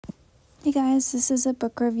Hey guys, this is a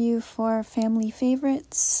book review for Family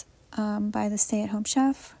Favorites by the stay-at-home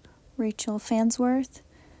chef, Rachel Fansworth.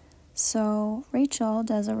 So Rachel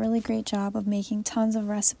does a really great job of making tons of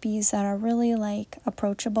recipes that are really like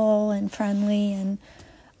approachable and friendly and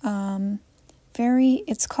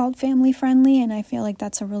it's called family friendly, and I feel like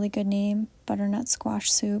that's a really good name, butternut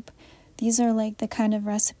squash soup. These are like the kind of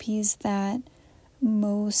recipes that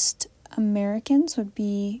most Americans would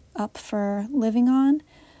be up for living on.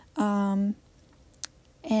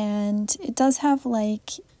 And it does have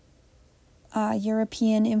like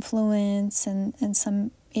European influence and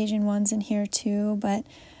some Asian ones in here too, but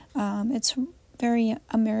it's very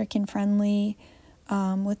American friendly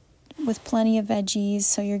with plenty of veggies,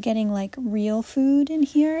 so you're getting like real food in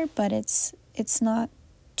here, but it's not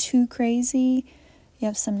too crazy. You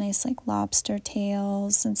have some nice like lobster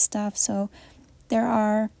tails and stuff, so there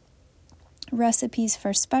are recipes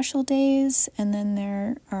for special days, and then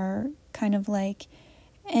there are kind of like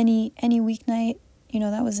any weeknight.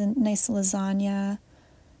 That was a nice lasagna,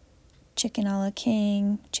 chicken a la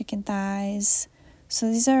king, chicken thighs.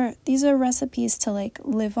 So these are recipes to like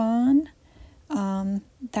live on,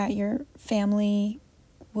 that your family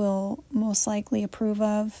will most likely approve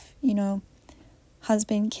of,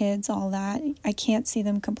 husband, kids, all that. I can't see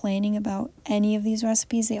them complaining about any of these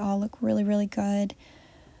recipes. They all look really, really good.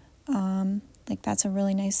 Like that's a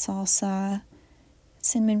really nice salsa,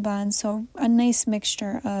 cinnamon bun, so a nice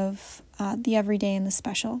mixture of the everyday and the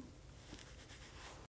special.